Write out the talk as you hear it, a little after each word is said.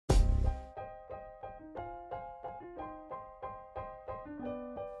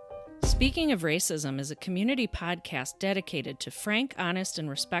Speaking of Racism is a community podcast dedicated to frank, honest, and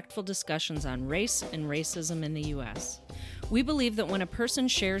respectful discussions on race and racism in the U.S. We believe that when a person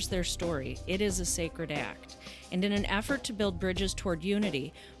shares their story, it is a sacred act. And in an effort to build bridges toward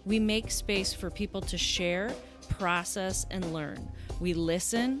unity, we make space for people to share, process, and learn. We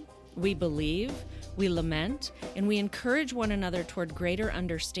listen, we believe, we lament, and we encourage one another toward greater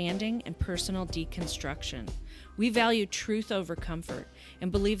understanding and personal deconstruction. We value truth over comfort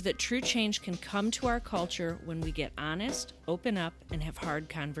and believe that true change can come to our culture when we get honest, open up, and have hard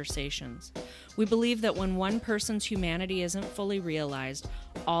conversations. We believe that when one person's humanity isn't fully realized,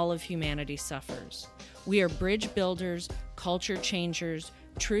 all of humanity suffers. We are bridge builders, culture changers,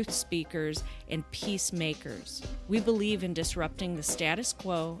 truth speakers, and peacemakers. We believe in disrupting the status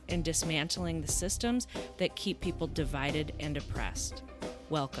quo and dismantling the systems that keep people divided and oppressed.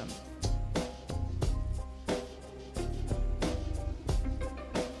 Welcome.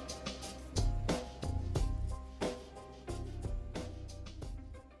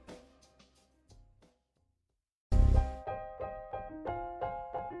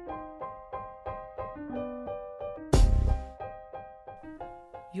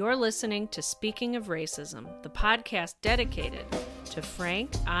 You're listening to Speaking of Racism, the podcast dedicated to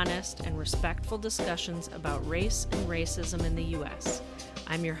frank, honest, and respectful discussions about race and racism in the U.S.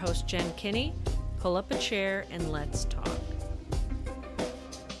 I'm your host, Jen Kinney. Pull up a chair and let's talk.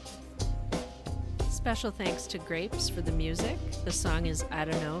 Special thanks to Grapes for the music. The song is I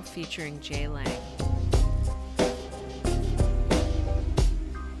Don't Know featuring Jay Lang.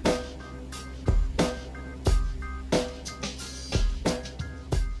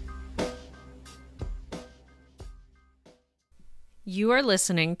 You are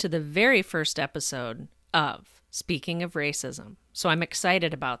listening to the very first episode of Speaking of Racism, so I'm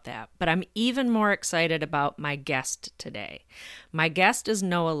excited about that, but I'm even more excited about my guest today. My guest is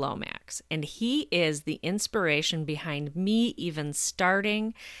Noah Lomax, and he is the inspiration behind me even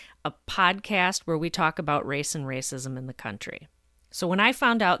starting a podcast where we talk about race and racism in the country. So when I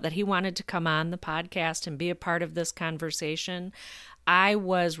found out that he wanted to come on the podcast and be a part of this conversation, I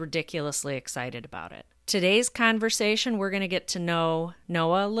was ridiculously excited about it. Today's conversation, we're going to get to know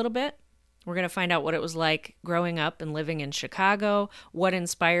Noah a little bit. We're going to find out what it was like growing up and living in Chicago, what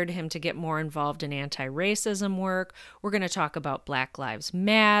inspired him to get more involved in anti-racism work. We're going to talk about Black Lives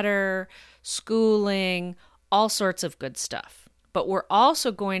Matter, schooling, all sorts of good stuff. But we're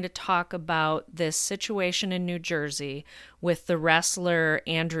also going to talk about this situation in New Jersey with the wrestler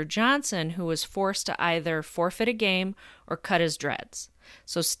Andrew Johnson, who was forced to either forfeit a game or cut his dreads.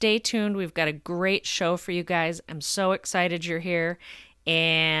 So stay tuned. We've got a great show for you guys. I'm so excited you're here,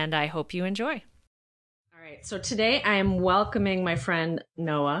 and I hope you enjoy. All right, so today I am welcoming my friend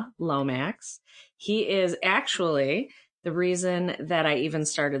Noah Lomax. He is actually the reason that I even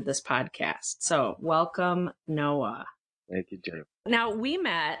started this podcast. So welcome, Noah. Thank you, Jennifer. Now, we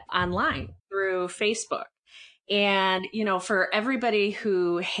met online through Facebook. And, you know, for everybody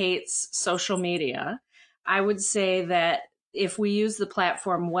who hates social media, I would say that if we use the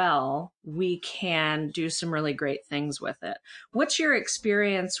platform well, we can do some really great things with it. What's your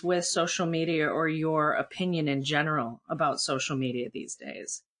experience with social media or your opinion in general about social media these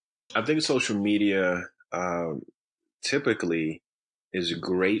days? I think social media typically is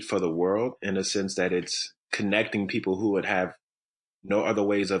great for the world in the sense that it's connecting people who would have no other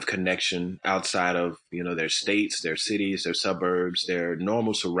ways of connection outside of, you know, their states, their cities, their suburbs, their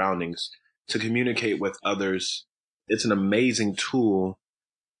normal surroundings to communicate with others. It's an amazing tool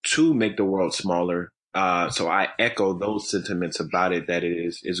to make the world smaller. So I echo those sentiments about it, that it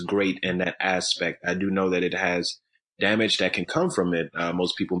is great in that aspect. I do know that it has damage that can come from it.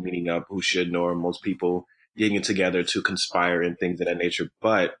 Most people meeting up who shouldn't, or most people getting together to conspire and things of that nature.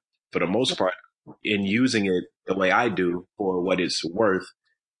 But for the most part, in using it the way I do for what it's worth,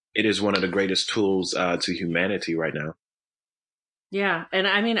 it is one of the greatest tools to humanity right now. Yeah. And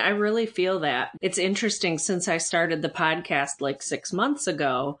I mean, I really feel that. It's interesting, since I started the podcast like 6 months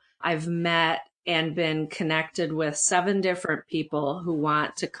ago, I've met and been connected with 7 different people who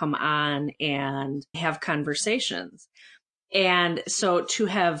want to come on and have conversations. And so to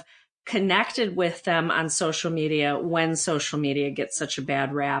have connected with them on social media when social media gets such a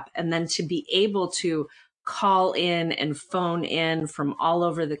bad rap, and then to be able to call in and phone in from all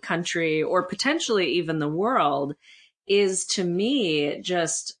over the country or potentially even the world is, to me,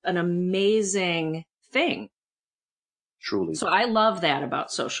 just an amazing thing. Truly. So I love that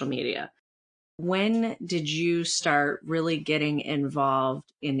about social media. When did you start really getting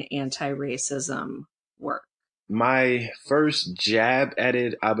involved in anti-racism work? My first jab at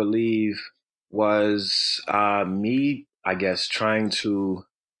it, I believe, was me, I guess, trying to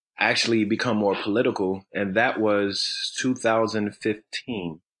actually become more political, and that was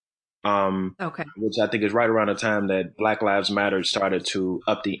 2015, Okay. which I think is right around the time that Black Lives Matter started to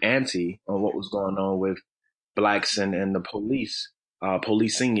up the ante on what was going on with blacks and the police,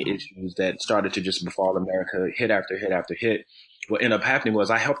 policing issues that started to just befall America, hit after hit after hit. What ended up happening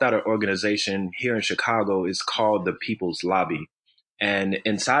was I helped out an organization here in Chicago. It's called the People's Lobby. And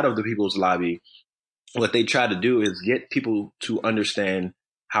inside of the People's Lobby, what they try to do is get people to understand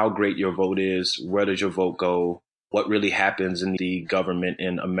how great your vote is, where does your vote go, what really happens in the government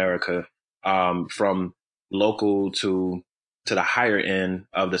in America, from local to the higher end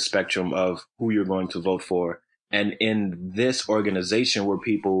of the spectrum of who you're going to vote for. And in this organization were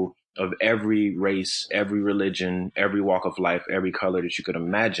people of every race, every religion, every walk of life, every color that you could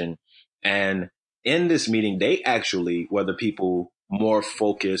imagine. And in this meeting, they actually were the people more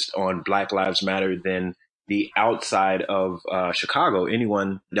focused on Black Lives Matter than the outside of Chicago,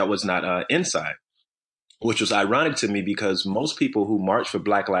 anyone that was not inside, which was ironic to me because most people who marched for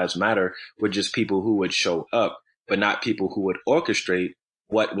Black Lives Matter were just people who would show up, but not people who would orchestrate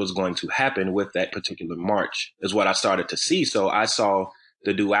what was going to happen with that particular march, is what I started to see. So I saw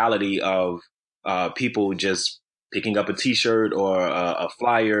the duality of people just picking up a t-shirt or a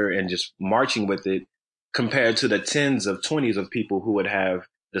flyer and just marching with it compared to the tens of 20s of people who would have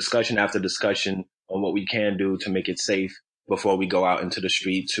discussion after discussion on what we can do to make it safe before we go out into the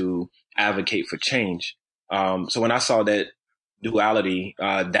street to advocate for change. So when I saw that duality,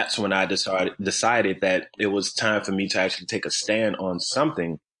 that's when I decided that it was time for me to actually take a stand on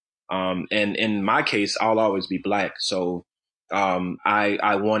something. And in my case, I'll always be black. So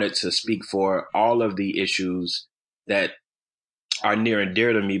I wanted to speak for all of the issues that are near and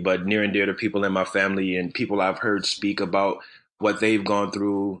dear to me, but near and dear to people in my family and people I've heard speak about what they've gone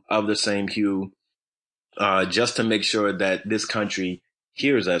through of the same hue, just to make sure that this country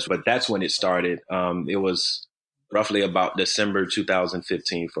hears us. But that's when it started. It was roughly about December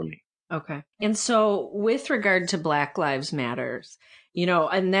 2015 for me. Okay. And so with regard to Black Lives Matters,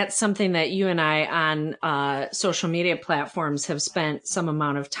 and that's something that you and I on social media platforms have spent some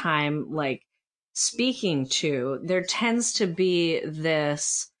amount of time like speaking to, there tends to be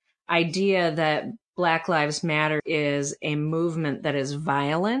this idea that Black Lives Matter is a movement that is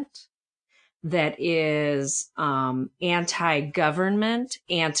violent, that is anti-government,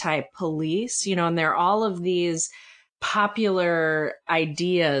 anti-police, and there are all of these popular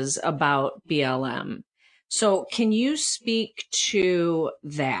ideas about BLM. So can you speak to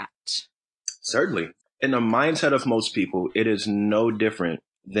that? Certainly. In the mindset of most people, it is no different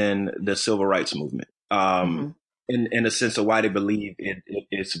than the civil rights movement. Mm-hmm. In a sense of why they believe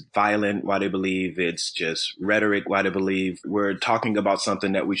it's violent, why they believe it's just rhetoric, why they believe we're talking about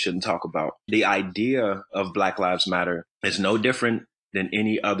something that we shouldn't talk about. The idea of Black Lives Matter is no different than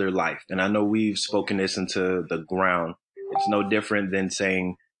any other life. And I know we've spoken this into the ground. It's no different than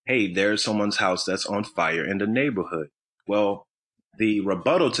saying, hey, there's someone's house that's on fire in the neighborhood. Well, the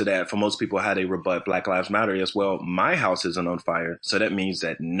rebuttal to that for most people, how they rebut Black Lives Matter is, well, my house isn't on fire. So that means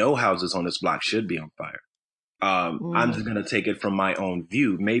that no houses on this block should be on fire. I'm just going to take it from my own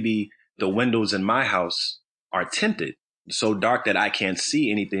view. Maybe the windows in my house are tinted so dark that I can't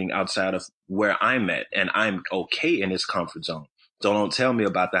see anything outside of where I'm at, and I'm okay in this comfort zone. So don't tell me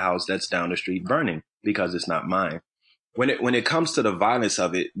about the house that's down the street burning because it's not mine. When it comes to the violence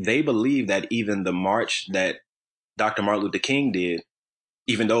of it, they believe that even the march that Dr. Martin Luther King did,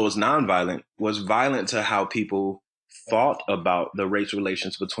 even though it was nonviolent, was violent to how people thought about the race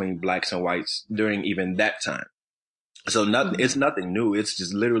relations between blacks and whites during even that time. So nothing, it's nothing new. It's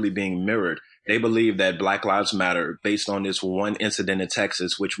just literally being mirrored. They believe that Black Lives Matter based on this one incident in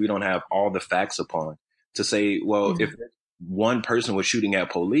Texas, which we don't have all the facts upon, to say, well, if one person was shooting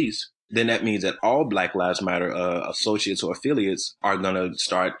at police, then that means that all Black Lives Matter associates or affiliates are going to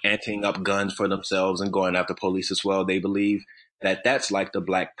start anting up guns for themselves and going after police as well. They believe that that's like the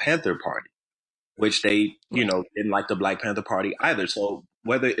Black Panther Party, which they, didn't like the Black Panther Party either. So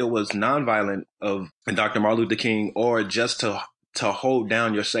whether it was nonviolent of Dr. Martin Luther King or just to hold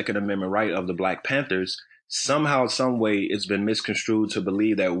down your Second Amendment right of the Black Panthers, somehow, some way, it's been misconstrued to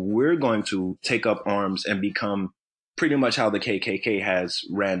believe that we're going to take up arms and become pretty much how the KKK has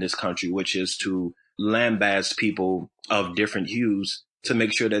ran this country, which is to lambast people of different hues to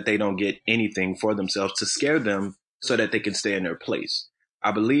make sure that they don't get anything for themselves, to scare them so that they can stay in their place.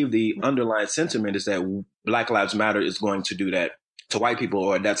 I believe the underlying sentiment is that Black Lives Matter is going to do that to white people,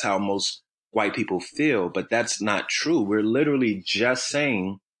 or that's how most white people feel. But that's not true. We're literally just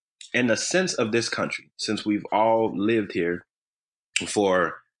saying, in the sense of this country, since we've all lived here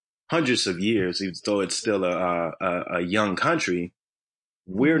for hundreds of years, even though it's still a young country,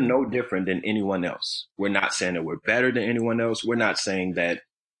 we're no different than anyone else. We're not saying that we're better than anyone else. We're not saying that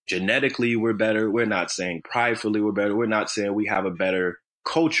genetically we're better. We're not saying pridefully we're better. We're not saying we have a better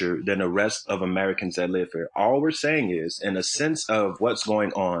culture than the rest of Americans that live here. All we're saying is, in a sense of what's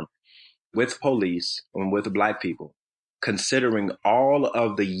going on with police and with black people, considering all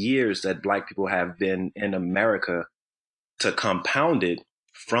of the years that black people have been in America, to compound it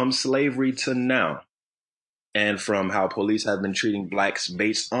from slavery to now, and from how police have been treating blacks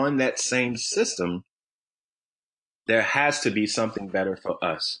based on that same system, there has to be something better for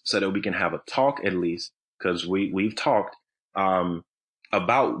us so that we can have a talk, at least, because we've talked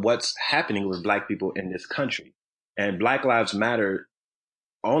about what's happening with black people in this country. And Black Lives Matter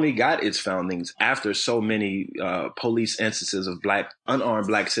only got its foundings after so many police instances of unarmed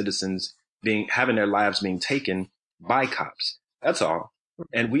black citizens having their lives being taken by cops. That's all.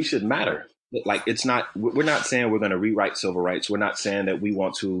 And we should matter. Like, we're not saying we're going to rewrite civil rights. We're not saying that we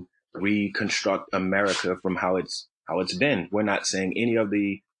want to reconstruct America from how it's been. We're not saying any of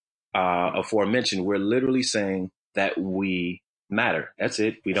the aforementioned. We're literally saying that we matter. That's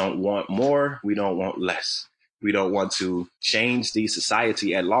it. We don't want more. We don't want less. We don't want to change the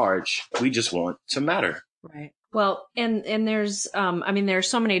society at large. We just want to matter. Right. Well, and there's, there's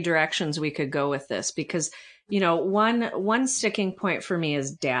so many directions we could go with this, because, one sticking point for me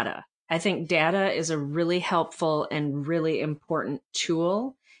is data. I think data is a really helpful and really important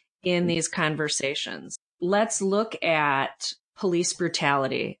tool in these conversations. Let's look at police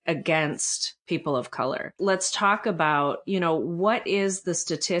brutality against people of color. Let's talk about, what is the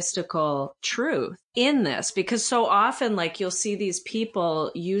statistical truth in this? Because so often, like, you'll see these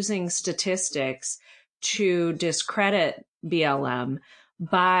people using statistics to discredit BLM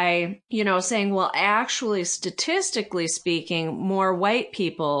by, saying, well, actually, statistically speaking, more white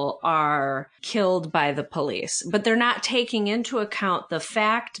people are killed by the police. But they're not taking into account the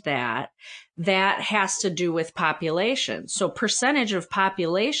fact that has to do with population. So percentage of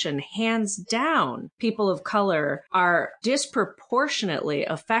population, hands down, people of color are disproportionately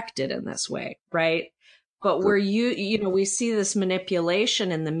affected in this way, right? But where we see this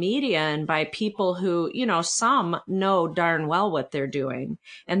manipulation in the media and by people who, some know darn well what they're doing.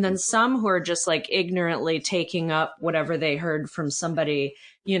 And then some who are just like ignorantly taking up whatever they heard from somebody,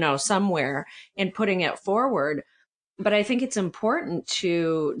 somewhere and putting it forward. But I think it's important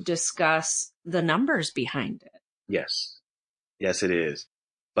to discuss the numbers behind it. Yes. Yes, it is.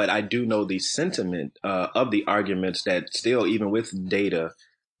 But I do know the sentiment of the arguments that still, even with data,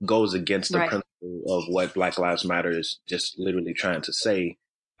 goes against the principle of what Black Lives Matter is just literally trying to say.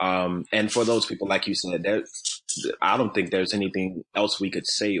 And for those people, like you said, I don't think there's anything else we could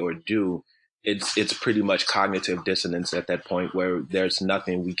say or do. It's pretty much cognitive dissonance at that point, where there's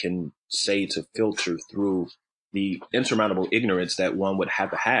nothing we can say to filter through the insurmountable ignorance that one would have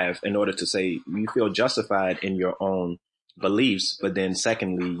to have in order to say you feel justified in your own beliefs, but then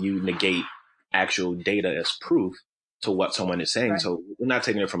secondly, you negate actual data as proof to what someone is saying. Right. So we're not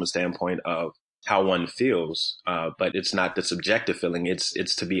taking it from a standpoint of how one feels, but it's not the subjective feeling.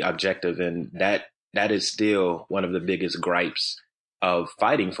 It's to be objective, and that is still one of the biggest gripes of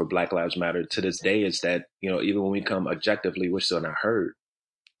fighting for Black Lives Matter to this day, is that, even when we come objectively, we're still not heard.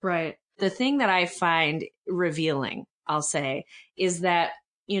 Right. The thing that I find revealing, I'll say, is that,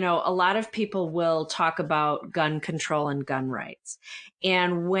 a lot of people will talk about gun control and gun rights.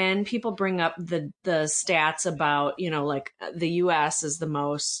 And when people bring up the stats about, like the US is the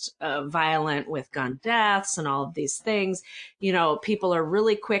most violent with gun deaths and all of these things, people are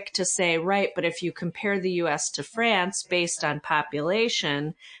really quick to say, right, but if you compare the US to France based on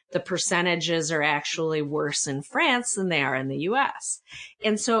population, the percentages are actually worse in France than they are in the US.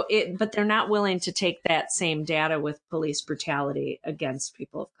 And so but they're not willing to take that same data with police brutality against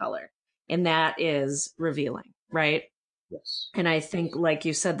people of color. And that is revealing, right? Yes. And I think, like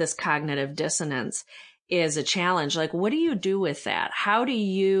you said, this cognitive dissonance is a challenge. Like, what do you do with that? How do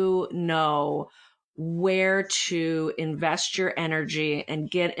you know where to invest your energy and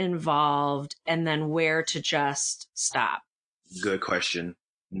get involved, and then where to just stop? Good question.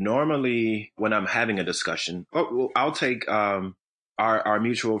 Normally, when I'm having a discussion, I'll take our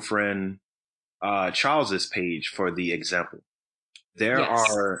mutual friend Charles's page for the example. There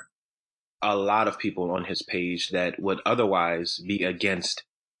are a lot of people on his page that would otherwise be against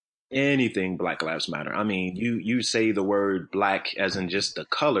anything Black Lives Matter. I mean, you say the word black as in just the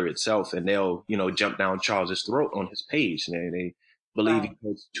color itself, and they'll, jump down Charles's throat on his page. And they believe he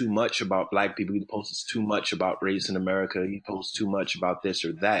posts too much about black people. He posts too much about race in America. He posts too much about this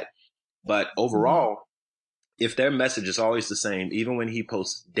or that. But overall, if their message is always the same, even when he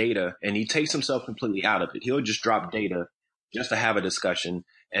posts data and he takes himself completely out of it, he'll just drop data just to have a discussion.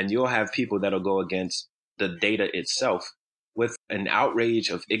 And you'll have people that'll go against the data itself with an outrage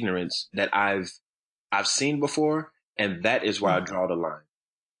of ignorance that I've seen before. And that is where I draw the line.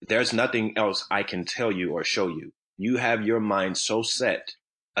 There's nothing else I can tell you or show you. You have your mind so set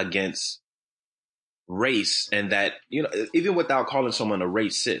against race, and that, even without calling someone a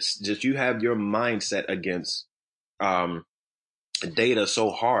racist, just you have your mindset against um, data so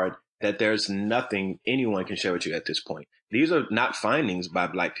hard that there's nothing anyone can share with you at this point. These are not findings by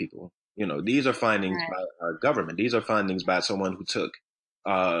Black people. These are findings Right. by our government. These are findings by someone who took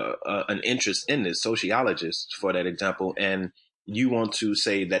an interest in this, sociologist, for that example. And you want to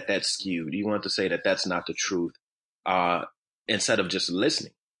say that that's skewed. You want to say that that's not the truth, instead of just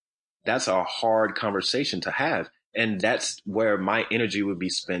listening. That's a hard conversation to have. And that's where my energy would be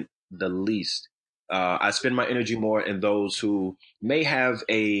spent the least. I spend my energy more in those who may have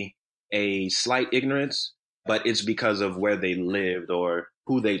a slight ignorance, but it's because of where they lived or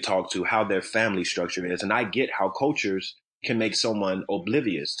who they talk to, how their family structure is. And I get how cultures can make someone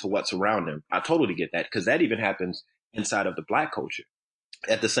oblivious to what's around them. I totally get that, because that even happens inside of the Black culture.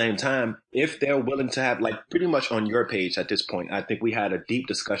 At the same time, if they're willing to have, like, pretty much on your page at this point, I think we had a deep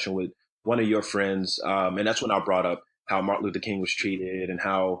discussion with one of your friends, and that's when I brought up how Martin Luther King was treated and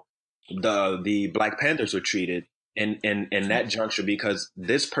how the Black Panthers were treated in that juncture, because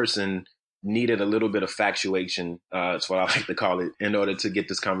this person needed a little bit of factuation, that's what I like to call it, in order to get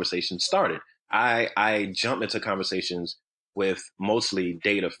this conversation started. I jump into conversations with mostly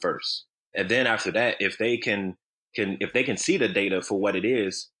data first, and then after that, if they can see the data for what it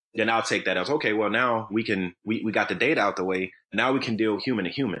is, then I'll take that as, okay, well, now we got the data out the way. Now we can deal human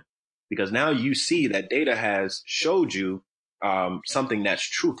to human, because now you see that data has showed you something that's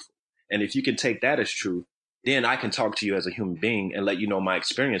truthful. And if you can take that as truth, then I can talk to you as a human being and let you know my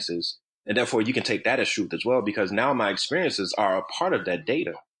experiences. And therefore you can take that as truth as well, because now my experiences are a part of that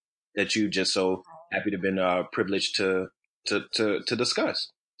data that you just so happy to have been privileged to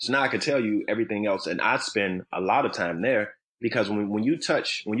discuss. So now I can tell you everything else. And I spend a lot of time there, because when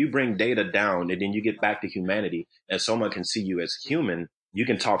you bring data down and then you get back to humanity and someone can see you as human, you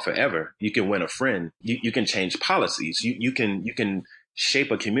can talk forever. You can win a friend. You can change policies. You can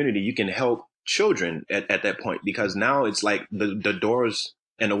shape a community. You can help children at that point, because now it's like the doors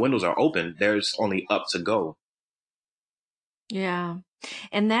and the windows are open. There's only up to go. Yeah.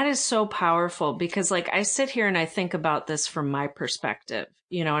 And that is so powerful, because like I sit here and I think about this from my perspective,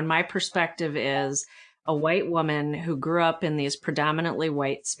 and my perspective is a white woman who grew up in these predominantly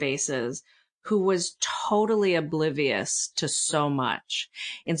white spaces, who was totally oblivious to so much.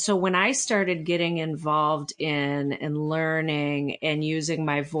 And so when I started getting involved in and learning and using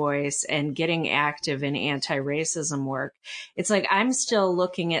my voice and getting active in anti-racism work, it's like I'm still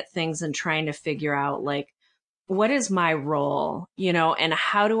looking at things and trying to figure out, like, what is my role, and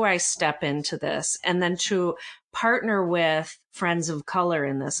how do I step into this? And then to partner with friends of color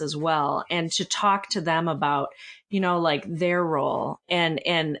in this as well, and to talk to them about, like their role and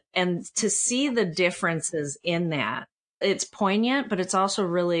to see the differences in that. It's poignant, but it's also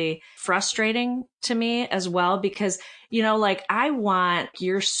really frustrating to me as well, because, like I want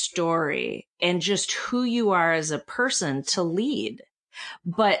your story and just who you are as a person to lead.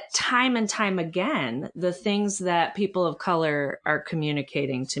 But time and time again, the things that people of color are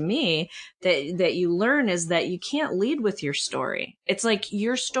communicating to me that you learn is that you can't lead with your story. It's like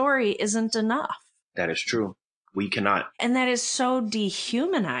your story isn't enough. That is true. We cannot. And that is so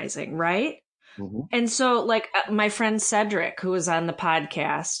dehumanizing, right? Mm-hmm. And so, like my friend Cedric, who was on the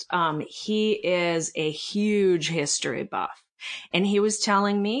podcast, he is a huge history buff. And he was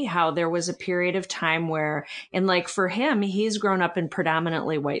telling me how there was a period of time where, and like for him, he's grown up in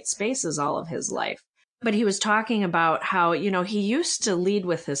predominantly white spaces all of his life. But he was talking about how, he used to lead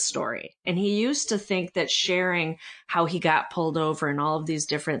with his story, and he used to think that sharing how he got pulled over and all of these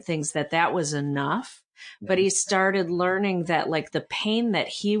different things, that was enough. But he started learning that, like, the pain that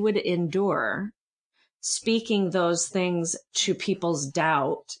he would endure speaking those things to people's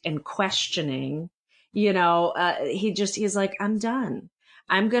doubt and questioning, he's like, I'm done.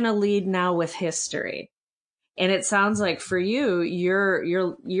 I'm going to lead now with history. And it sounds like for you,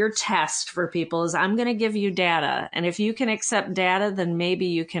 your test for people is, I'm going to give you data. And if you can accept data, then maybe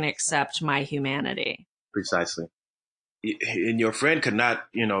you can accept my humanity. Precisely. And your friend could not,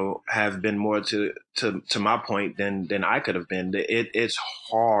 have been more to my point than I could have been. It's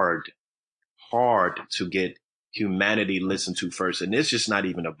hard to get humanity listened to first. And it's just not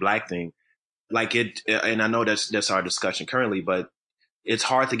even a Black thing. Like and I know that's our discussion currently, but it's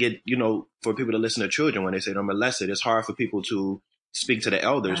hard to get, for people to listen to children when they say they're molested. It's hard for people to speak to the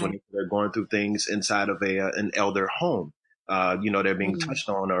elders when they're going through things inside of an elder home. they're being Mm. touched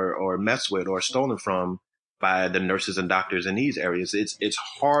on or messed with or stolen from by the nurses and doctors in these areas. It's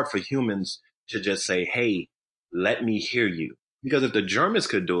hard for humans to just say, "Hey, let me hear you," because if the Germans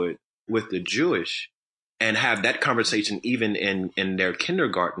could do it with the Jewish and have that conversation even in their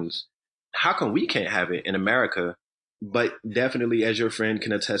kindergartens, how come we can't have it in America? But definitely, as your friend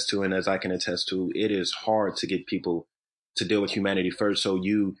can attest to, and as I can attest to, it is hard to get people to deal with humanity first. So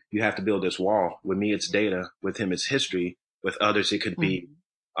you have to build this wall. With me, it's data. With him, it's history. With others, it could be,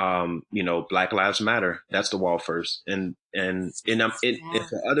 Mhm. Black Lives Matter. That's the wall first. And Yeah.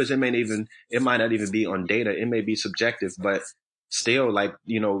 for others, it might not even be on data. It may be subjective, but still, like,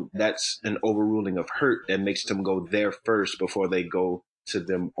 that's an overruling of hurt that makes them go there first before they go to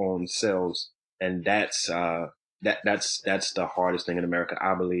them own selves. And that's the hardest thing in America,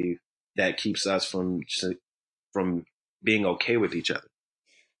 I believe, that keeps us from being okay with each other.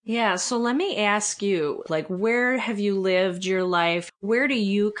 Yeah, so let me ask you, like, where have you lived your life? Where do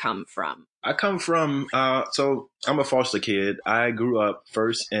you come from? I come from, so I'm a foster kid. I grew up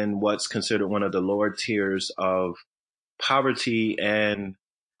first in what's considered one of the lower tiers of poverty and,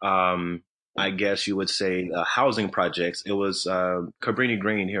 I guess you would say, housing projects. It was Cabrini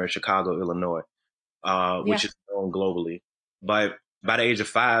Green here in Chicago, Illinois, which Yeah. is known globally. But by the age of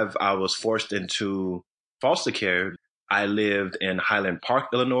 5, I was forced into foster care. I lived in Highland Park,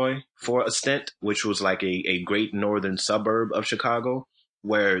 Illinois for a stint, which was like a great northern suburb of Chicago,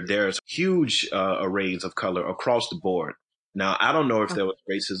 where there's huge arrays of color across the board. Now, I don't know if there was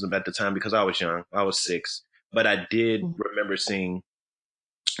racism at the time because I was young. I was 6, but I did Mhm. remember seeing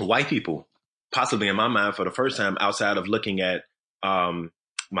white people, possibly in my mind for the first time outside of looking at um,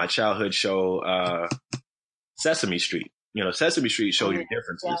 my childhood show, Sesame Street. Sesame Street showed Oh, you yeah.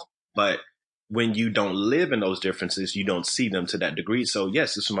 differences, but when you don't live in those differences, you don't see them to that degree. So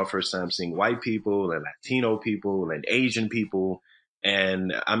yes, this was my first time seeing white people and Latino people and Asian people.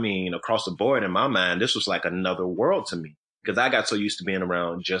 And I mean, across the board in my mind, this was like another world to me because I got so used to being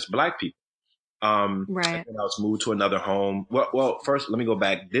around just black people. And Right. then I was moved to another home. Well, first, let me go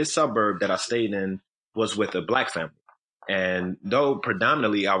back. This suburb that I stayed in was with a black family. And though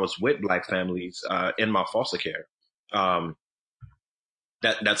predominantly I was with black families in my foster care, um,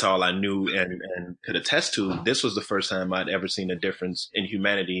 that's all I knew and could attest to. This was the first time I'd ever seen a difference in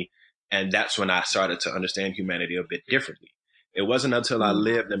humanity. And that's when I started to understand humanity a bit differently. It wasn't until I Mm.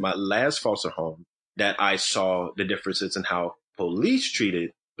 lived in my last foster home that I saw the differences in how police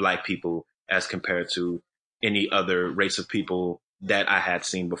treated black people as compared to any other race of people that I had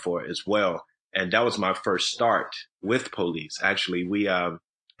seen before as well. And that was my first start with police. Actually, I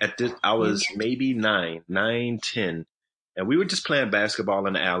Yeah. was maybe 10, and we were just playing basketball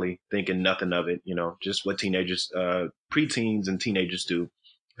in the alley, thinking nothing of it, just what teenagers, preteens and teenagers do.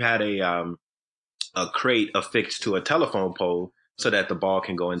 We had a crate affixed to a telephone pole so that the ball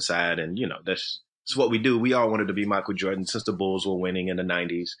can go inside. And, that's what we do. We all wanted to be Michael Jordan since the Bulls were winning in the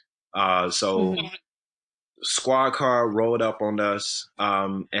 90s. So Mhm. squad car rolled up on us,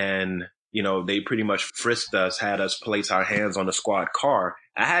 and they pretty much frisked us, had us place our hands on the squad car.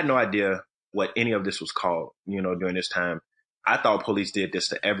 I had no idea what any of this was called, during this time. I thought police did this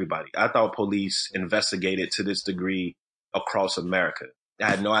to everybody. I thought police investigated to this degree across America. I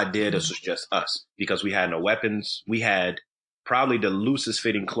had no idea this was just us because we had no weapons. We had probably the loosest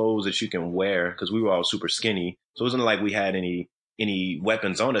fitting clothes that you can wear because we were all super skinny. So it wasn't like we had any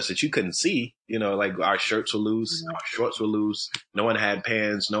weapons on us that you couldn't see. Like our shirts were loose, our shorts were loose. No one had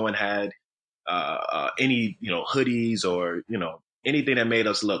pants. No one had any, hoodies or, anything that made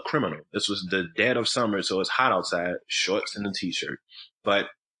us look criminal. This was the dead of summer, so it's hot outside, shorts and a t-shirt. But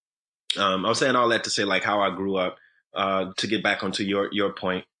I was saying all that to say like how I grew up. To get back onto your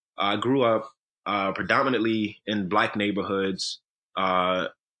point, I grew up predominantly in black neighborhoods, uh,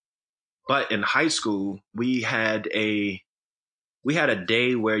 but in high school we had a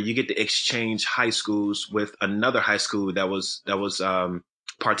day where you get to exchange high schools with another high school that was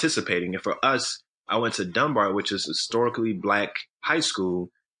participating. And for us, I went to Dunbar, which is historically black high school,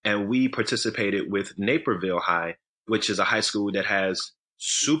 and we participated with Naperville High, which is a high school that has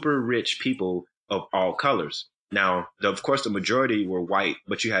super rich people of all colors. Now, of course, the majority were white,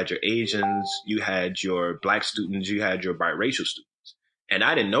 but you had your Asians, you had your black students, you had your biracial students. And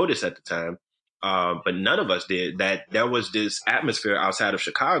I didn't notice at the time, but none of us did, that there was this atmosphere outside of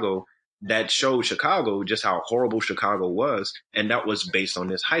Chicago that showed Chicago just how horrible Chicago was. And that was based on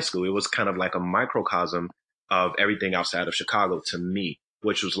this high school. It was kind of like a microcosm of everything outside of Chicago to me,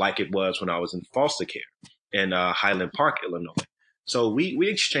 which was like it was when I was in foster care in Highland Park, Illinois. So we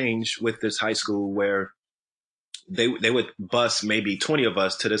exchanged with this high school where they would bus maybe 20 of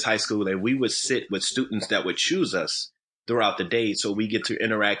us to this high school, and we would sit with students that would choose us throughout the day. So we get to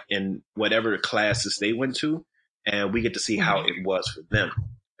interact in whatever classes they went to, and we get to see how it was for them.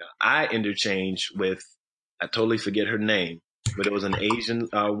 I interchanged with, I totally forget her name, but it was an Asian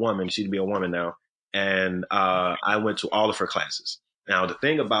woman. She'd be a woman now. And I went to all of her classes. Now, the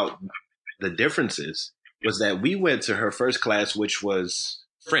thing about the differences was that we went to her first class, which was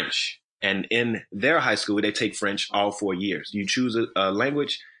French. And in their high school, they take French all 4 years. You choose a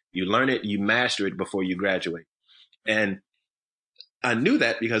language, you learn it, you master it before you graduate. And I knew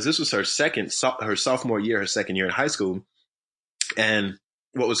that because this was her sophomore year, her second year in high school. And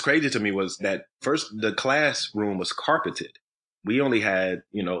what was crazy to me was that first, the classroom was carpeted. We only had,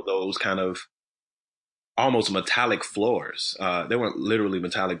 those kind of almost metallic floors. They weren't literally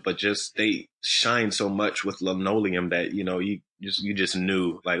metallic, but just they shine so much with linoleum that, you just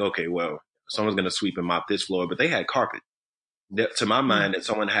knew like, okay, well, someone's going to sweep and mop this floor, but they had carpet. To my mind, that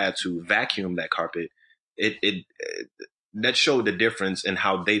someone had to vacuum that carpet. It that showed the difference in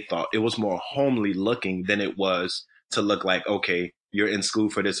how they thought. It was more homely looking than it was to look like, okay, you're in school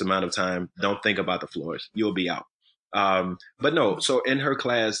for this amount of time. Don't think about the floors. You'll be out. But no, so in her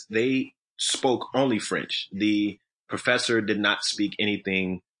class, they spoke only French. The professor did not speak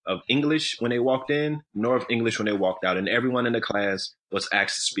anything of English when they walked in, nor of English when they walked out. And everyone in the class was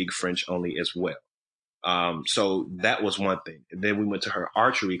asked to speak French only as well. So that was one thing. And then we went to her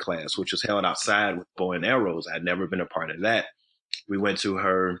archery class, which was held outside with bow and arrows. I'd never been a part of that. We went to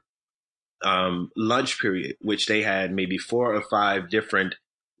her lunch period, which they had maybe 4 or 5 different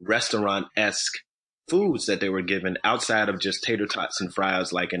restaurant-esque foods that they were given outside of just tater tots and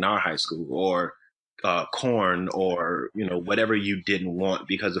fries like in our high school, or corn, or whatever you didn't want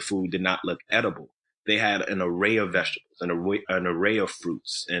because the food did not look edible. They had an array of vegetables, an array of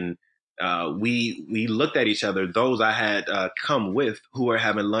fruits, and we looked at each other. Those I had come with, who were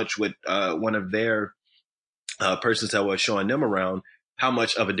having lunch with one of their persons that was showing them around, how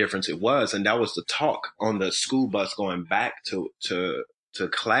much of a difference it was. And that was the talk on the school bus going back to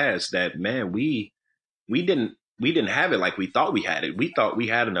class, that, man, we didn't have it like we thought we had it. We thought we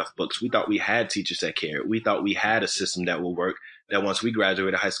had enough books. We thought we had teachers that cared. We thought we had a system that will work, that once we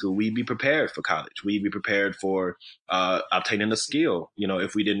graduated high school, we'd be prepared for college. We'd be prepared for obtaining a skill,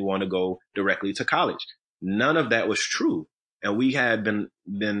 if we didn't want to go directly to college. None of that was true. And we had been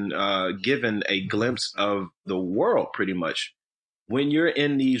given a glimpse of the world, pretty much. When you're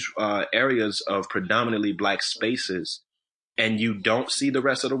in these areas of predominantly Black spaces and you don't see the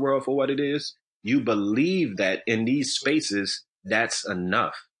rest of the world for what it is, you believe that in these spaces, that's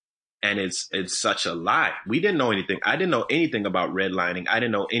enough. And it's such a lie. We didn't know anything. I didn't know anything about redlining. I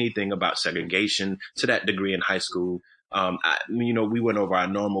didn't know anything about segregation to that degree in high school. We went over our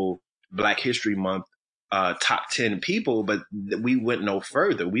normal Black History Month top 10 people, but we went no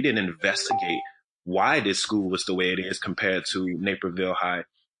further. We didn't investigate why this school was the way it is compared to Naperville High.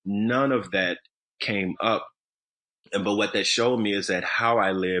 None of that came up. But what that showed me is that how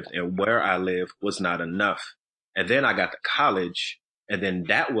I lived and where I lived was not enough. And then I got to college, and then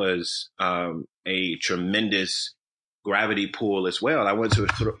that was a tremendous gravity pull as well. I went to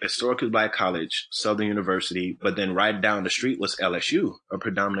a historically Black college, Southern University, but then right down the street was LSU, a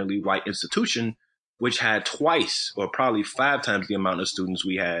predominantly white institution, which had twice or probably 5 times the amount of students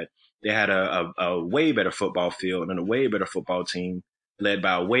we had. They had a way better football field and a way better football team, led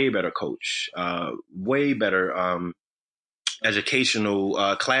by a way better coach, way better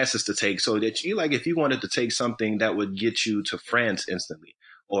educational classes to take, so that if you wanted to take something that would get you to France instantly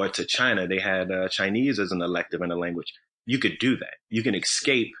or to China, they had Chinese as an elective and a language. You could do that. You can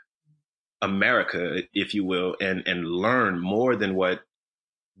escape America, if you will, and learn more than what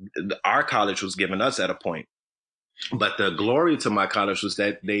our college was giving us at a point. But the glory to my college was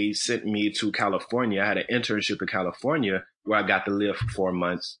that they sent me to California. I had an internship in California where I got to live for 4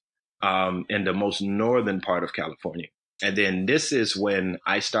 months in the most northern part of California. And then this is when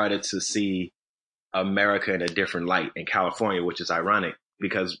I started to see America in a different light in California, which is ironic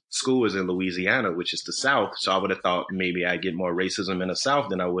because school was in Louisiana, which is the South. So I would have thought maybe I'd get more racism in the South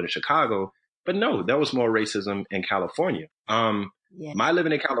than I would in Chicago. But no, there was more racism in California. My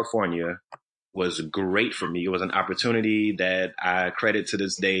living in California was great for me. It was an opportunity that I credit to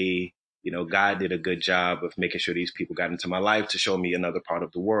this day. God did a good job of making sure these people got into my life to show me another part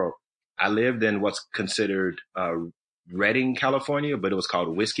of the world. I lived in what's considered Redding, California, but it was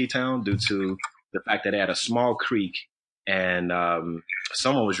called Whiskey Town due to the fact that it had a small creek and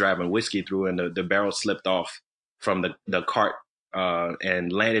someone was driving whiskey through, and the barrel slipped off from the cart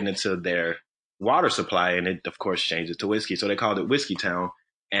and landed into their water supply, and it, of course, changed it to whiskey. So they called it Whiskey Town.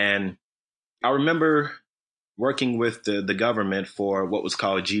 And I remember working with the government for what was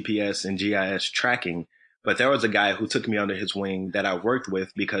called GPS and GIS tracking, But there was a guy who took me under his wing that I worked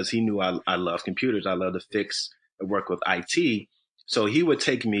with because he knew I love computers. I love to fix and work with IT. So he would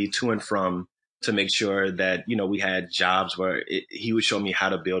take me to and from to make sure that, we had jobs where he would show me how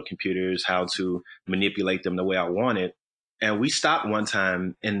to build computers, how to manipulate them the way I wanted. And we stopped one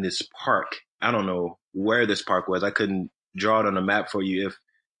time in this park. I don't know where this park was. I couldn't draw it on a map for you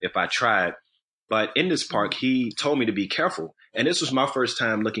if I tried. But in this park, he told me to be careful. And this was my first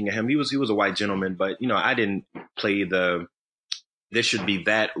time looking at him. He was a white gentleman, but I didn't play the this should be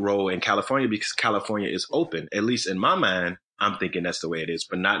that role in California because California is open. At least in my mind, I'm thinking that's the way it is,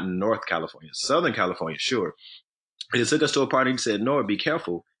 but not in North California. Southern California, sure. He took us to a party and said, Noah, be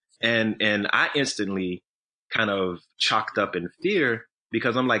careful. And I instantly kind of chalked up in fear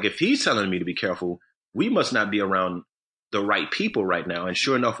because I'm like, if he's telling me to be careful, we must not be around the right people right now. And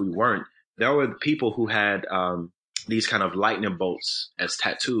sure enough, we weren't. There were people who had these kind of lightning bolts as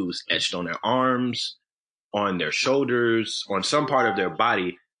tattoos etched on their arms, on their shoulders, on some part of their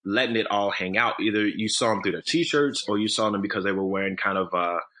body, letting it all hang out. Either you saw them through their t-shirts or you saw them because they were wearing kind of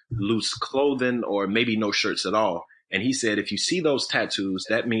loose clothing or maybe no shirts at all. And he said, if you see those tattoos,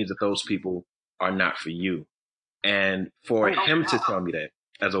 that means that those people are not for you. And for him to tell me that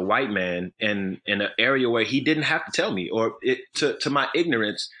as a white man in an area where he didn't have to tell me, or to my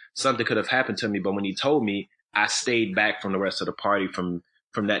ignorance, something could have happened to me. But when he told me, I stayed back from the rest of the party from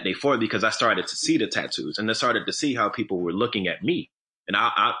that day forward because I started to see the tattoos and I started to see how people were looking at me. And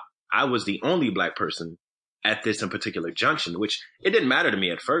I was the only black person at this in particular junction, which it didn't matter to me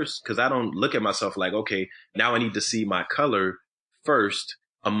at first because I don't look at myself like, okay, now I need to see my color first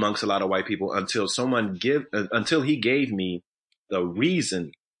amongst a lot of white people until he gave me the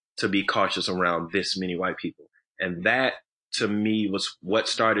reason to be cautious around this many white people. And that to me was what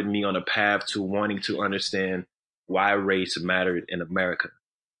started me on a path to wanting to understand why race mattered in America.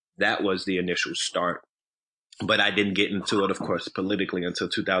 That was the initial start. But I didn't get into it, of course, politically until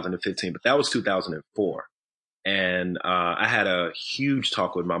 2015, but that was 2004. And I had a huge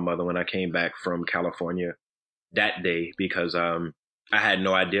talk with my mother when I came back from California that day because I had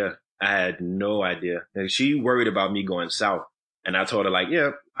no idea. I had no idea. And she worried about me going south. And I told her, like,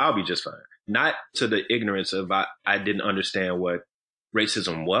 yeah, I'll be just fine. Not to the ignorance of I didn't understand what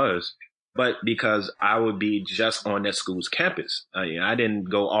racism was, but because I would be just on that school's campus. I didn't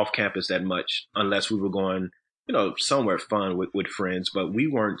go off campus that much unless we were going, somewhere fun with friends, but we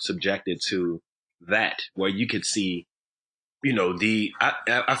weren't subjected to that where you could see,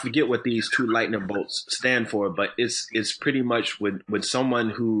 I forget what these two lightning bolts stand for, but it's pretty much with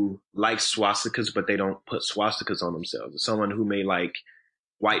someone who likes swastikas, but they don't put swastikas on themselves. Someone who may like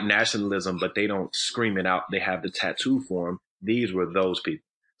white nationalism, but they don't scream it out. They have the tattoo form. These were those people.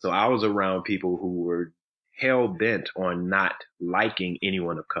 So I was around people who were hell bent on not liking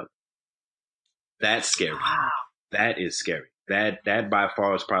anyone of color. That's scary. Wow. That is scary. That by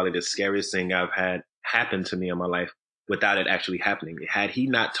far is probably the scariest thing I've had happen to me in my life without it actually happening. Had he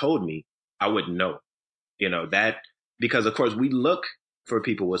not told me, I wouldn't know. That because of course we look for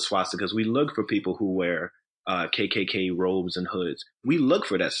people with swastikas. We look for people who wear KKK robes and hoods. We look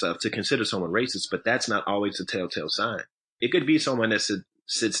for that stuff to consider someone racist, but that's not always a telltale sign. It could be someone that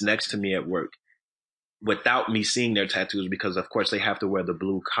sits next to me at work without me seeing their tattoos because, of course, they have to wear the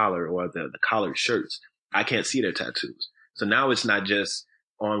blue collar or the collared shirts. I can't see their tattoos. So now it's not just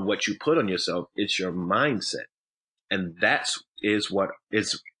on what you put on yourself, it's your mindset. And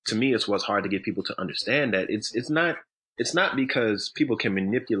to me, it's what's hard to get people to understand that it's not because people can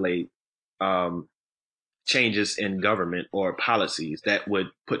manipulate changes in government or policies that would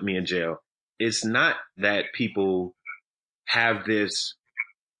put me in jail. It's not that people have this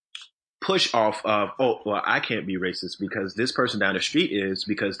push off of, oh, well, I can't be racist because this person down the street is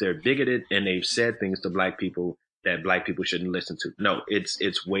because they're bigoted and they've said things to black people that black people shouldn't listen to. No,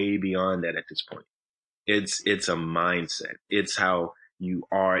 it's way beyond that at this point. It's a mindset. It's how you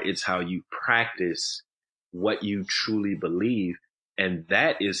are. It's how you practice what you truly believe. And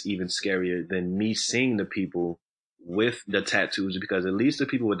that is even scarier than me seeing the people with the tattoos, because at least the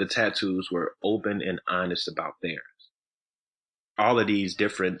people with the tattoos were open and honest about theirs. All of these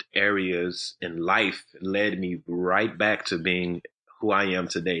different areas in life led me right back to being who I am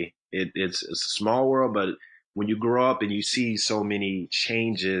today. It's a small world, but when you grow up and you see so many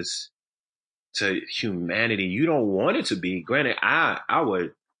changes to humanity, you don't want it to be. Granted, I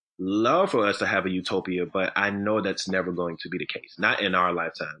would love for us to have a utopia, but I know that's never going to be the case. Not in our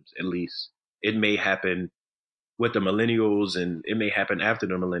lifetimes, at least. It may happen with the millennials and it may happen after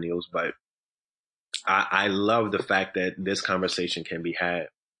the millennials, but I love the fact that this conversation can be had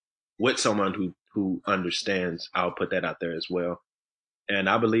with someone who understands. I'll put that out there as well. And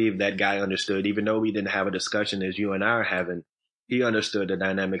I believe that guy understood, even though we didn't have a discussion as you and I are having, he understood the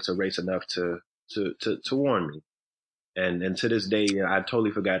dynamics of race enough to warn me. And to this day, I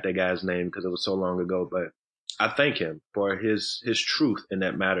totally forgot that guy's name because it was so long ago. But I thank him for his truth in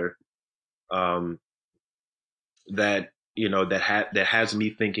that matter. Um, that that has me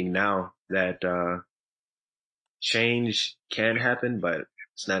thinking now that change can happen, but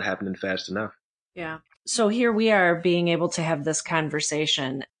it's not happening fast enough. Yeah. So here we are being able to have this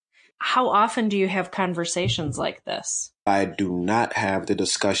conversation. How often do you have conversations like this? I do not have the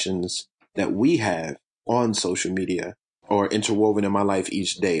discussions that we have on social media or interwoven in my life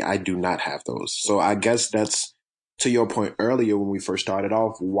each day. I do not have those. So I guess that's to your point earlier when we first started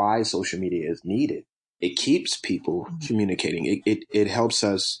off, why social media is needed. It keeps people communicating. It helps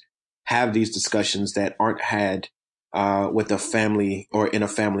us have these discussions that aren't had with a family or in a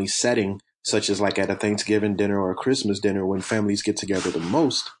family setting, such as like at a Thanksgiving dinner or a Christmas dinner when families get together the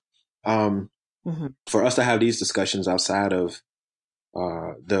most. For us to have these discussions outside of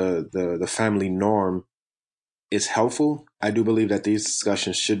the family norm is helpful. I do believe that these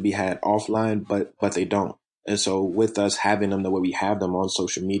discussions should be had offline, but they don't. And so with us having them the way we have them on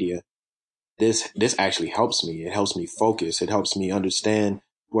social media, this actually helps me. It helps me focus. It helps me understand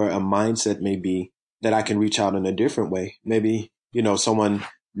where a mindset may be that I can reach out in a different way. Maybe, someone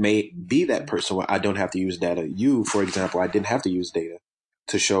may be that person where I don't have to use data. You, for example, I didn't have to use data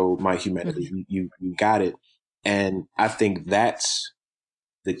to show my humanity. You got it. And I think that's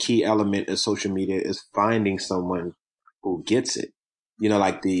the key element of social media is finding someone who gets it.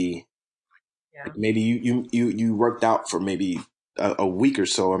 Like like maybe you worked out for maybe a week or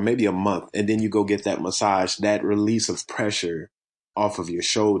so, or maybe a month, and then you go get that massage, that release of pressure off of your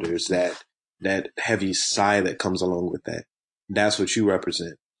shoulders, that heavy sigh that comes along with that. That's what you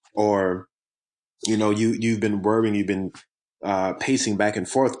represent. Or, you've been worrying, you've been pacing back and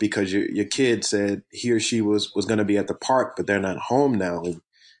forth because your kid said he or she was going to be at the park, but they're not home now. And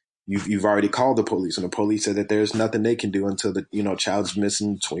you've already called the police, and the police said that there's nothing they can do until the child's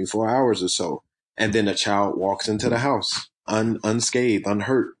missing 24 hours or so. And then the child walks into the house unscathed,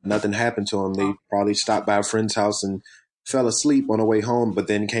 unhurt. Nothing happened to him. They probably stopped by a friend's house and fell asleep on the way home, but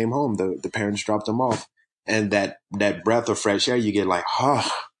then came home. The parents dropped them off. And that breath of fresh air, you get like,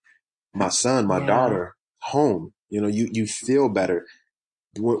 my son, my daughter, home. You feel better.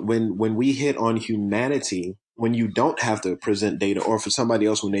 When we hit on humanity, when you don't have to present data, or for somebody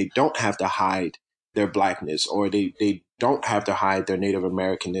else, when they don't have to hide their blackness, or they don't have to hide their Native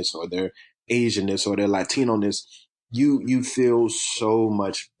Americanness or their Asianness or their Latino-ness, you feel so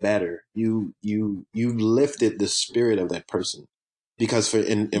much better. You lifted the spirit of that person, because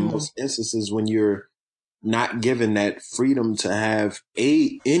in most instances, when you're not given that freedom to have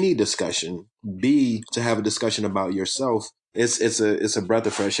any discussion, B, to have a discussion about yourself, it's a breath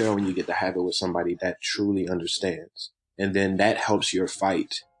of fresh air when you get to have it with somebody that truly understands. And then that helps your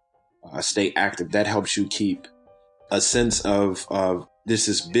fight stay active. That helps you keep a sense of this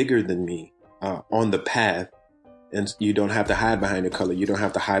is bigger than me on the path. And you don't have to hide behind your color. You don't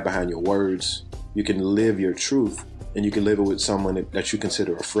have to hide behind your words. You can live your truth, and you can live it with someone that you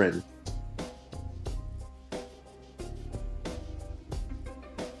consider a friend.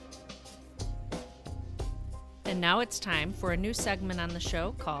 And now it's time for a new segment on the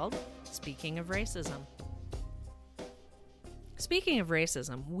show called Speaking of Racism. Speaking of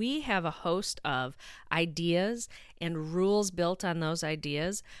racism, we have a host of ideas and rules built on those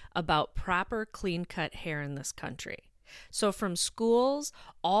ideas about proper clean-cut hair in this country. So from schools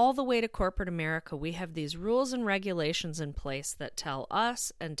all the way to corporate America, we have these rules and regulations in place that tell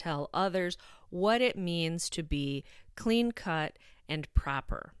us and tell others what it means to be clean-cut and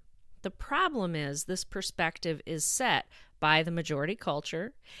proper. The problem is this perspective is set by the majority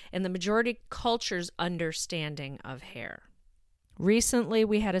culture and the majority culture's understanding of hair. Recently,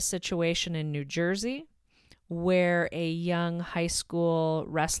 we had a situation in New Jersey where a young high school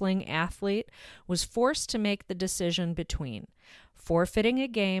wrestling athlete was forced to make the decision between forfeiting a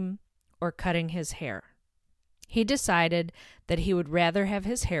game or cutting his hair. He decided that he would rather have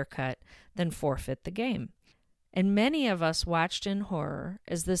his hair cut than forfeit the game. And many of us watched in horror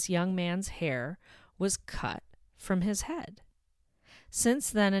as this young man's hair was cut from his head. Since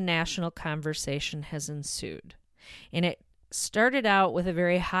then, a national conversation has ensued, and it started out with a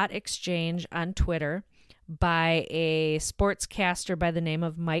very hot exchange on Twitter by a sportscaster by the name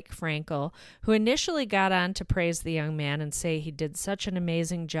of Mike Frankel, who initially got on to praise the young man and say he did such an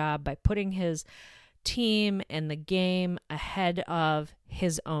amazing job by putting his team and the game ahead of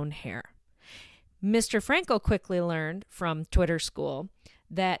his own hair. Mr. Frankel quickly learned from Twitter school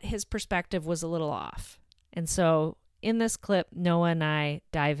that his perspective was a little off. And so in this clip, Noah and I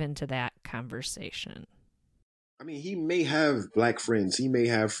dive into that conversation. I mean, he may have black friends. He may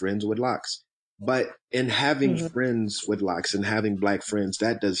have friends with locks. But in having friends with locks and having black friends,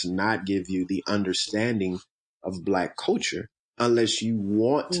 that does not give you the understanding of black culture unless you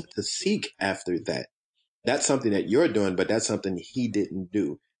want to seek after that. That's something that you're doing, but that's something he didn't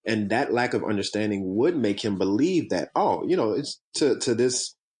do. And that lack of understanding would make him believe that, oh, it's to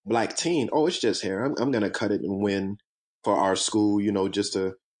this black teen, oh, it's just hair. I'm going to cut it and win for our school, just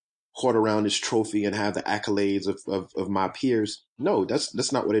to hoard around this trophy and have the accolades of my peers. No,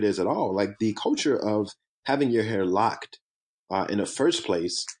 that's not what it is at all. Like the culture of having your hair locked in the first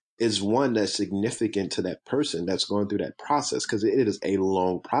place is one that's significant to that person that's going through that process, because it is a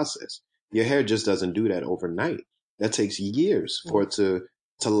long process. Your hair just doesn't do that overnight. That takes years for it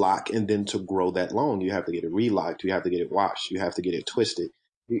to lock and then to grow that long. You have to get it relocked. You have to get it washed. You have to get it twisted.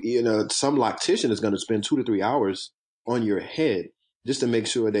 Some loctician is going to spend 2 to 3 hours on your head just to make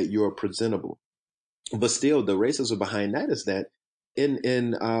sure that you're presentable. But still, the racism behind that is that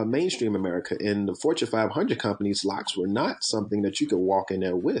in mainstream America, in the Fortune 500 companies, locks were not something that you could walk in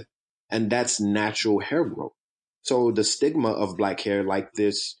there with. And that's natural hair growth. So the stigma of black hair, like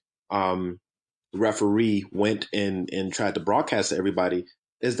this referee went and tried to broadcast to everybody,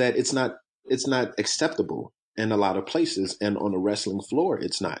 is that it's not acceptable in a lot of places. And on the wrestling floor,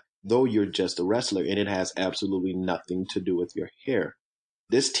 it's not. Though you're just a wrestler, and it has absolutely nothing to do with your hair.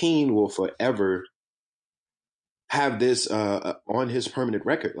 This teen will forever have this on his permanent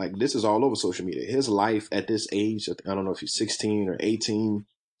record. Like, this is all over social media. His life at this age, I don't know if he's 16 or 18,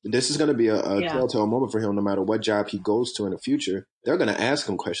 this is going to be a telltale moment for him. No matter what job he goes to in the future, they're going to ask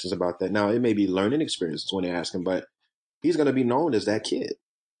him questions about that. Now, it may be learning experiences when they ask him, but he's going to be known as that kid,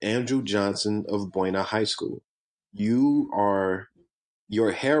 Andrew Johnson of Buena High School.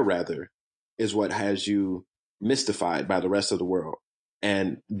 Your hair, rather, is what has you mystified by the rest of the world.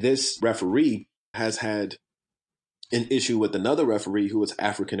 And this referee has had an issue with another referee who was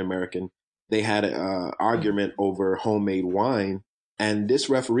African American. They had an argument over homemade wine, and this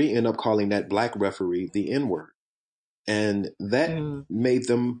referee ended up calling that black referee the N-word. And that made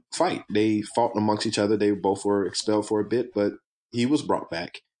them fight. They fought amongst each other. They both were expelled for a bit, but he was brought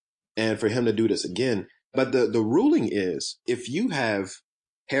back. And for him to do this again. But the ruling is, if you have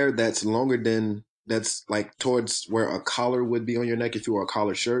hair that's longer than, that's like towards where a collar would be on your neck if you wore a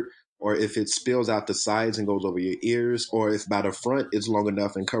collar shirt, or if it spills out the sides and goes over your ears, or if by the front it's long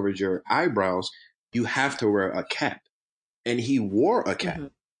enough and covers your eyebrows, you have to wear a cap. And he wore a cap.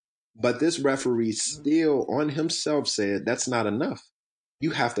 But this referee still on himself said, that's not enough.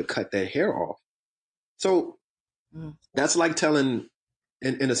 You have to cut that hair off. So that's like telling,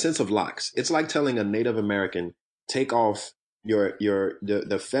 in a sense of locks, it's like telling a Native American, take off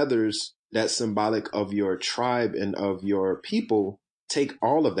the feathers that's symbolic of your tribe and of your people. Take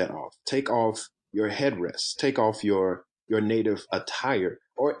all of that off. Take off your headrest. Take off your native attire,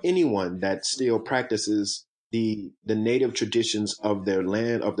 or anyone that still practices the native traditions of their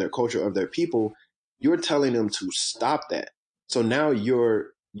land, of their culture, of their people. You're telling them to stop that. So now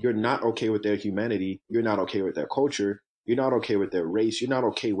you're not okay with their humanity. You're not okay with their culture. You're not okay with their race. You're not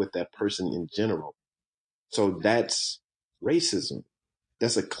okay with that person in general. So that's racism.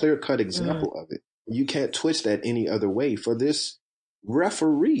 That's a clear-cut example of it. You can't twist that any other way. For this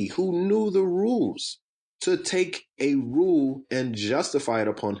referee who knew the rules to take a rule and justify it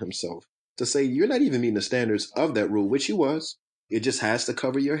upon himself, to say you're not even meeting the standards of that rule, which he was. It just has to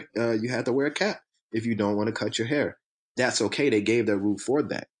cover you have to wear a cap if you don't want to cut your hair. That's okay. They gave that rule for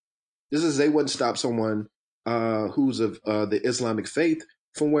that. This is, they wouldn't stop someone who's of the Islamic faith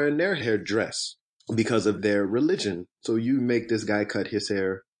from wearing their hair dress because of their religion. So you make this guy cut his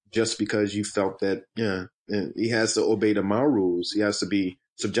hair just because you felt that, he has to obey my rules. He has to be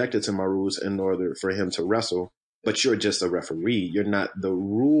subjected to my rules in order for him to wrestle. But you're just a referee. You're not the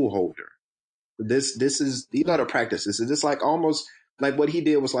rule holder. These are the practices. It's just like, almost like what he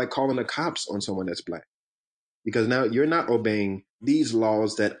did was like calling the cops on someone that's black. Because now you're not obeying these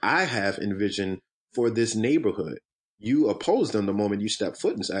laws that I have envisioned for this neighborhood. You oppose them the moment you step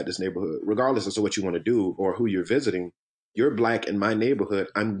foot inside this neighborhood, regardless of what you want to do or who you're visiting. You're black in my neighborhood.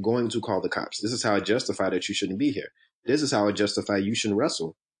 I'm going to call the cops. This is how I justify that you shouldn't be here. This is how I justify you shouldn't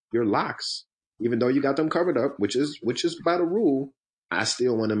wrestle. Your locks, even though you got them covered up, which is by the rule, I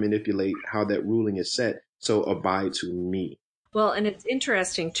still want to manipulate how that ruling is set. So abide to me. Well, and it's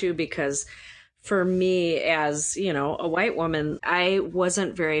interesting too, because for me, as a white woman, I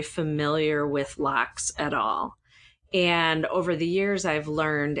wasn't very familiar with locks at all. And over the years, I've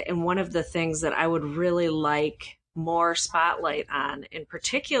learned, and one of the things that I would really like more spotlight on in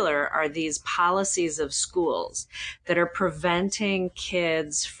particular are these policies of schools that are preventing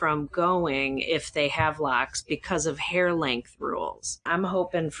kids from going if they have locks because of hair length rules. I'm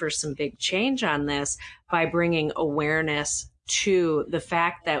hoping for some big change on this by bringing awareness to the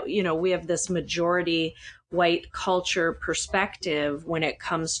fact that, you know, we have this majority white culture perspective when it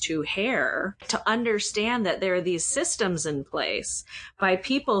comes to hair, to understand that there are these systems in place by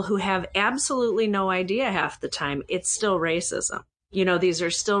people who have absolutely no idea half the time it's still racism. You know, these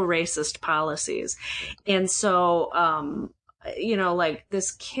are still racist policies. And so, you know, like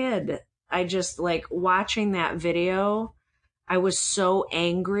this kid, I just like watching that video, I was so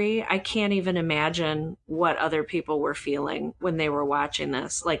angry. I can't even imagine what other people were feeling when they were watching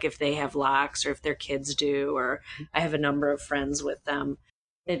this. Like if they have locks or if their kids do, or I have a number of friends with them.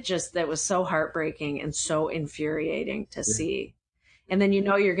 That was so heartbreaking and so infuriating to see. And then, you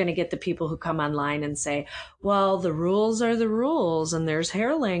know, you're going to get the people who come online and say, well, the rules are the rules and there's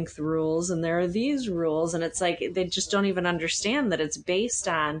hair length rules and there are these rules. And it's like, they just don't even understand that it's based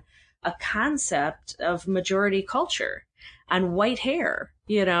on a concept of majority culture, on white hair,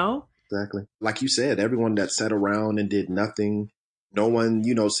 you know? Exactly. Like you said, everyone that sat around and did nothing, no one,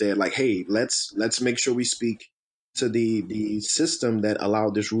 you know, said like, hey, let's make sure we speak to the system that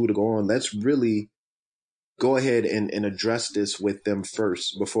allowed this rule to go on. Let's really go ahead and address this with them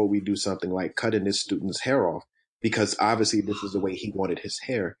first before we do something like cutting this student's hair off, because obviously this is the way he wanted his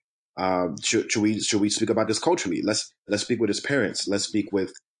hair. Should we speak about this culturally? Let's speak with his parents. Let's speak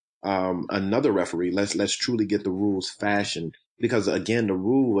with another referee. Let's truly get the rules fashioned, because again, the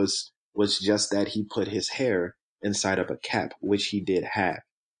rule was just that he put his hair inside of a cap, which he did have,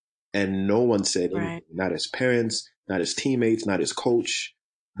 and no one said anything. Right. Not his parents, not his teammates, not his coach,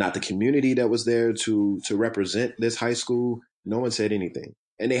 not the community that was there to represent this high school. No one said anything,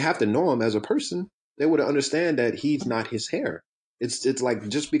 and they have to know him as a person. They would understand that he's not his hair. It's like,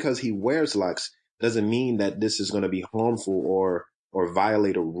 just because he wears locks doesn't mean that this is going to be harmful or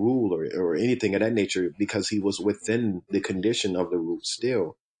violate a rule or anything of that nature, because he was within the condition of the rule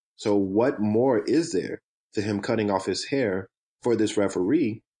still. So what more is there to him cutting off his hair for this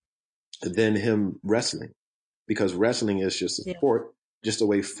referee than him wrestling? Because wrestling is just a sport, just the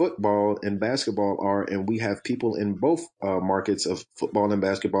way football and basketball are. And we have people in both markets of football and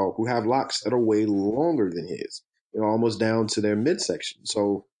basketball who have locks that are way longer than his, you know, almost down to their midsection.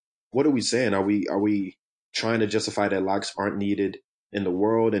 So what are we saying? Are we trying to justify that locks aren't needed in the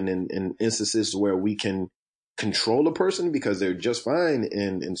world and in instances where we can control a person because they're just fine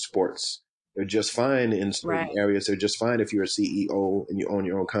in sports? They're just fine in certain areas. They're just fine if you're a CEO and you own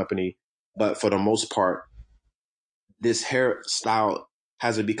your own company. But for the most part, this hairstyle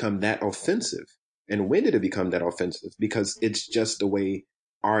hasn't become that offensive. And when did it become that offensive? Because it's just the way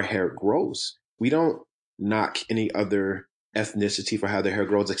our hair grows. We don't knock any other ethnicity for how their hair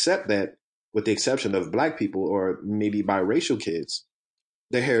grows, except that, with the exception of Black people or maybe biracial kids,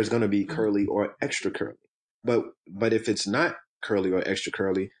 their hair is going to be curly or extra curly. But if it's not curly or extra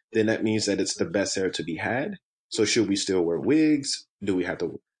curly, then that means that it's the best hair to be had. So should we still wear wigs? Do we have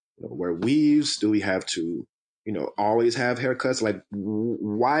to wear weaves? Do we have to, always have haircuts? Like,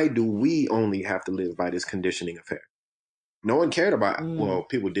 why do we only have to live by this conditioning of hair? No one cared about, well,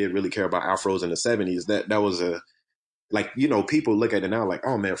 people did really care about afros in the 70s. That was people look at it now like,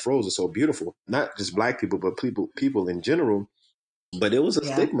 oh man, afros are so beautiful. Not just Black people, but people in general. But it was a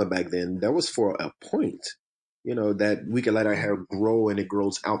stigma back then. That was for a point, that we can let our hair grow and it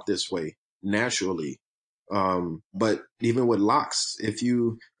grows out this way naturally. But even with locks,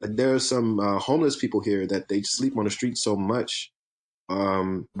 there are some homeless people here that they sleep on the street so much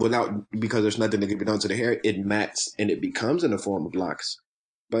because there's nothing that can be done to the hair, it mats and it becomes in the form of locks.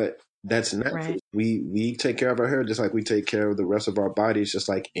 But that's natural. Right. We take care of our hair just like we take care of the rest of our bodies, just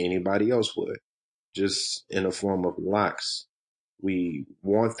like anybody else would, just in the form of locks. We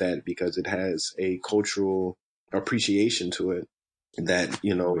want that because it has a cultural appreciation to it that,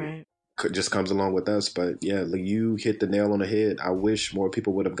 just comes along with us. But yeah, you hit the nail on the head. I wish more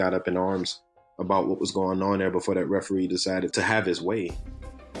people would have got up in arms about what was going on there before that referee decided to have his way.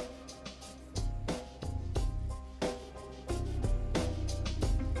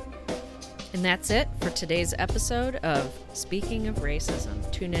 And that's it for today's episode of Speaking of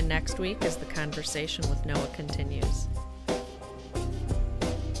Racism. Tune in next week as the conversation with Noah continues.